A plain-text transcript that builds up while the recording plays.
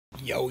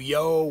Yo,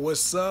 yo,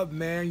 what's up,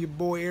 man? Your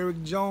boy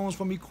Eric Jones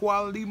from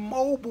Equality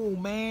Mobile,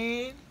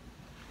 man.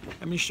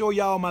 Let me show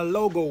y'all my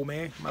logo,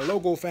 man. My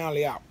logo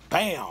finally out.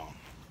 Bam!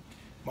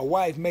 My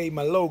wife made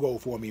my logo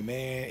for me,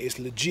 man. It's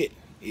legit.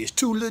 It's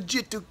too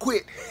legit to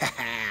quit.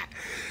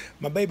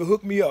 My baby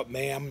hooked me up,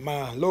 man.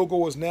 My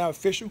logo is now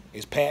official.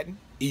 It's patent,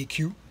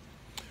 EQ.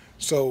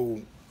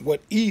 So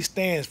what E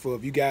stands for,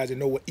 if you guys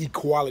didn't know what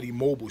Equality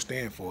Mobile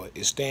stands for,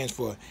 it stands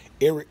for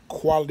Eric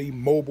Quality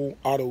Mobile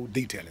Auto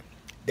Detailing.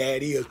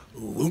 That is,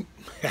 look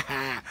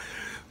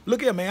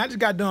here, man. I just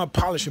got done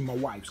polishing my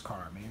wife's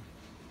car, man.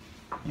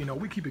 You know,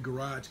 we keep it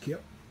garage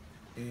kept,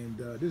 and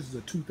this is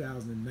a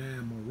 2009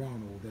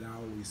 Murano that I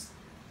always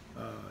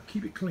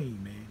keep it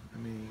clean, man. I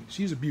mean,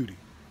 she's a beauty.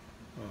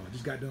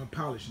 Just got done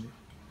polishing it.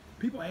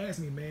 People ask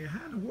me, man,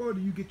 how in the world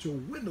do you get your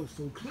windows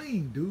so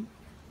clean, dude?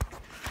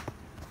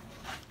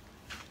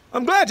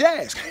 I'm glad you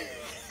asked.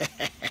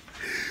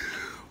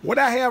 What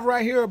I have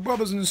right here,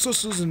 brothers and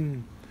sisters,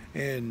 and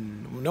you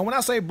know, when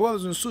I say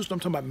brothers and sisters, I'm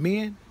talking about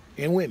men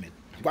and women.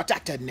 Watch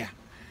out there now.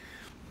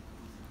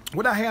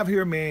 What I have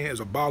here, man,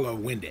 is a bottle of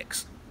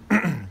Windex.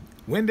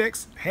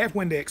 Windex, half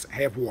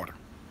water.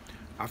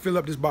 I fill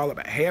up this bottle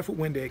about half with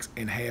Windex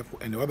and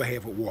the other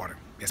half with water.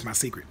 That's my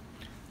secret.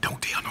 Don't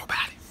tell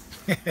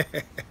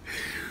nobody.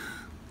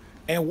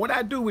 And what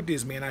I do with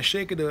this, man, I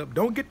shake it up.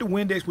 Don't get the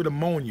Windex with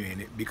ammonia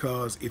in it,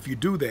 because if you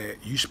do that,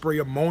 you spray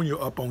ammonia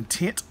up on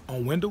tint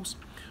on windows,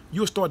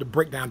 you'll start to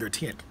break down their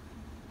tint.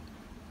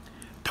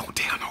 Don't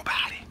tell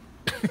nobody.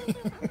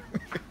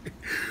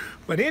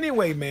 But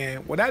anyway,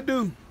 man, what I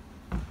do,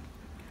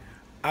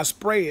 I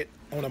spray it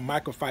on a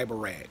microfiber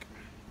rag,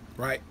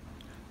 right?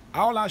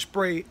 All I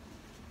spray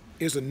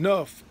is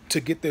enough to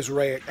get this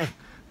rag,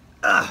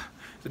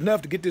 it's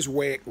enough to get this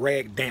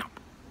rag damp.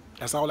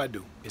 That's all I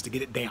do, is to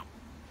get it damp.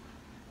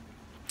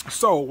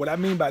 So what I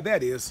mean by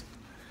that is,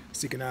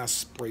 see, can I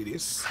spray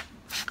this?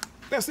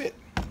 That's it.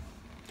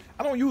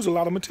 I don't use a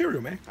lot of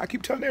material, man. I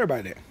keep telling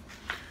everybody that.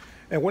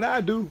 And what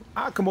I do,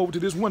 I come over to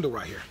this window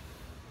right here,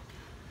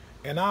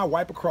 and I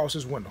wipe across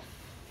this window.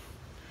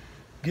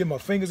 Get my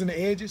fingers in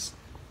the edges,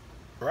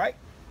 right?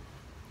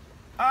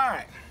 All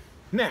right.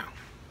 Now,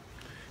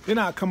 then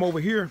I come over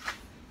here.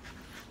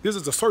 This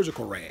is a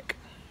surgical rag.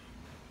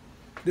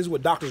 This is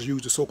what doctors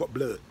use to soak up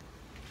blood.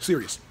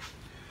 Serious.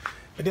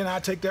 And then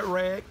I take that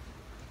rag,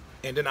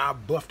 and then I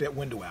buff that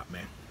window out,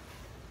 man.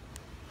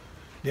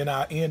 Then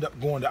I end up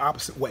going the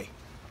opposite way.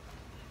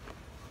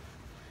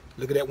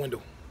 Look at that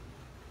window.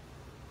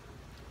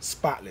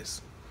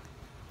 Spotless.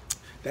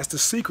 That's the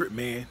secret,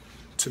 man,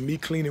 to me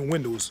cleaning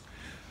windows.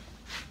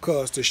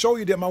 Because to show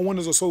you that my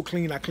windows are so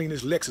clean, I cleaned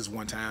this Lexus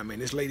one time,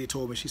 and this lady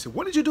told me, she said,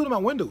 "What did you do to my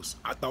windows?"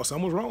 I thought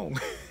something was wrong.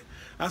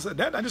 I said,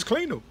 "That I just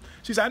cleaned them."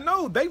 She said,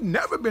 "No, they've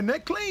never been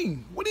that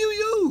clean. What do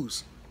you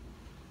use?"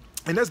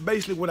 And that's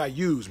basically what I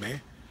use,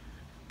 man.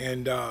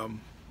 And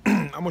I'm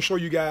going to show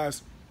you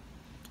guys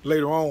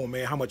later on,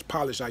 man, how much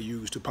polish I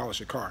use to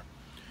polish a car.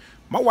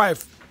 My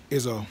wife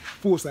is a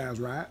full-size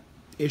ride,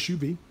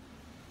 SUV.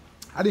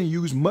 I didn't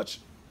use much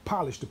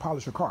polish to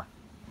polish her car.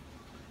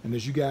 And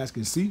as you guys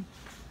can see,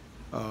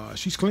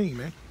 she's clean,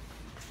 man.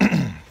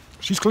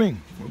 She's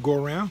clean. We'll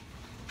go around,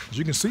 as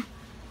you can see.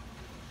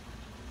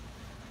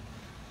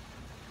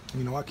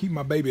 You know, I keep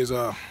my baby's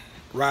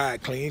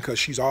ride clean because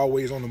she's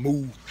always on the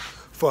move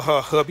for her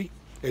hubby,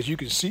 as you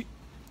can see.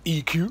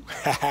 EQ.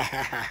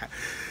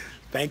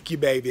 Thank you,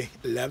 baby.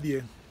 Love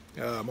you.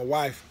 My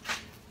wife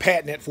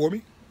patented that for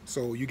me.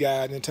 So you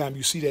guys, anytime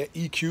you see that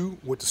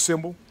EQ with the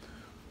symbol,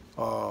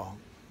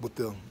 with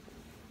the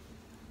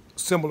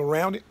symbol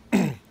around it,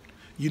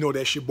 you know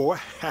that's your boy.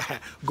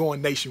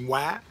 Going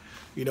nationwide.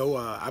 You know,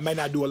 I may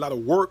not do a lot of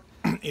work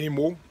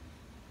anymore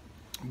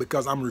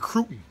because I'm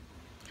recruiting.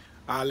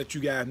 I'll let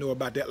you guys know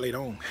about that later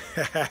on.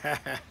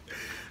 I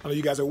know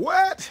you guys are,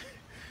 what?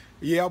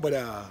 Yeah, but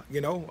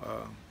you know,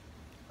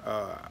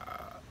 a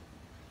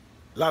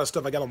lot of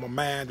stuff I got on my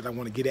mind that I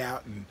want to get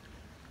out and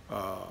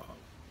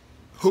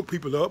hook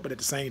people up, but at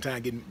the same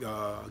time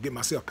get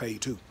myself paid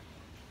too.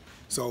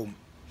 So,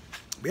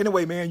 but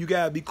anyway, man, you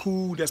gotta be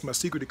cool. That's my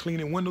secret to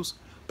cleaning windows,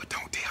 but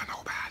don't tell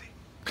nobody.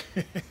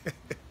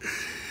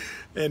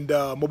 And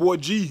my boy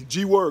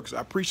G Works,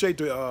 I appreciate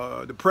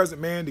the present,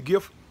 man, the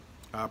gift.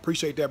 I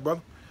appreciate that,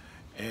 brother.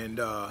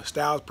 And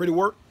Styles Pretty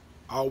Work,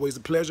 always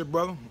a pleasure,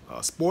 brother.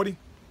 Sporty.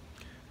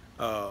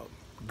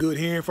 Good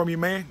hearing from you,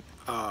 man.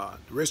 The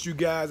rest of you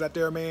guys out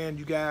there, man,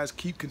 you guys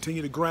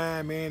continue to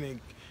grind,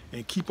 man,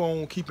 and keep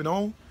on keeping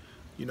on.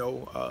 You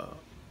know,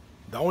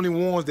 the only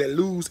ones that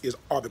lose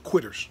are the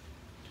quitters.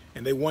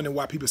 And they wonder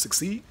why people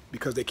succeed,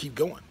 because they keep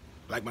going.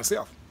 Like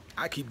myself,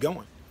 I keep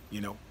going, you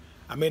know.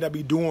 I may not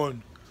be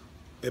doing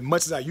as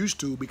much as I used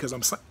to because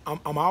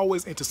I'm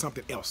always into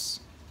something else.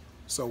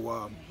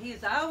 So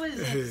he's always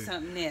into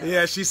something else.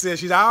 Yeah, she said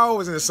she's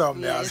always into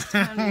something else. It's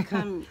time to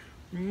come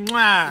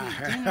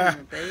Mwah. dinner,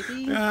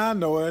 baby. Yeah, I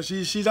know her.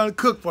 She done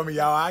cook for me,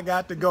 y'all. I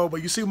got to go.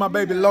 But you see my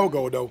baby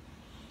logo, though.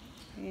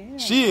 Yeah.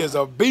 She is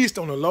a beast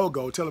on the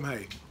logo. Tell them,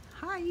 hey.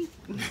 Hi,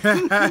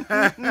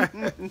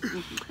 Hi.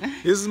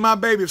 This is my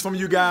baby. If some of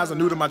you guys are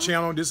new to my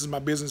channel, this is my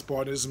business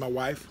partner. This is my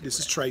wife. This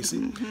is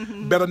Tracy,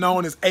 better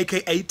known as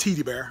AKA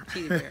Teddy Bear.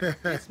 Teddy Bear,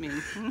 that's me.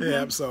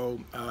 Yeah, so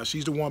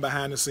she's the one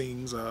behind the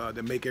scenes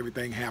that make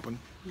everything happen.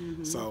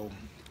 So,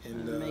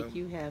 and Make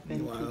you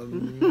happy.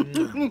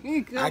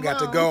 I got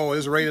to go.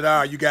 It's rated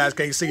R. You guys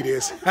can't see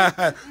this.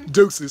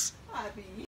 Deuces. Happy.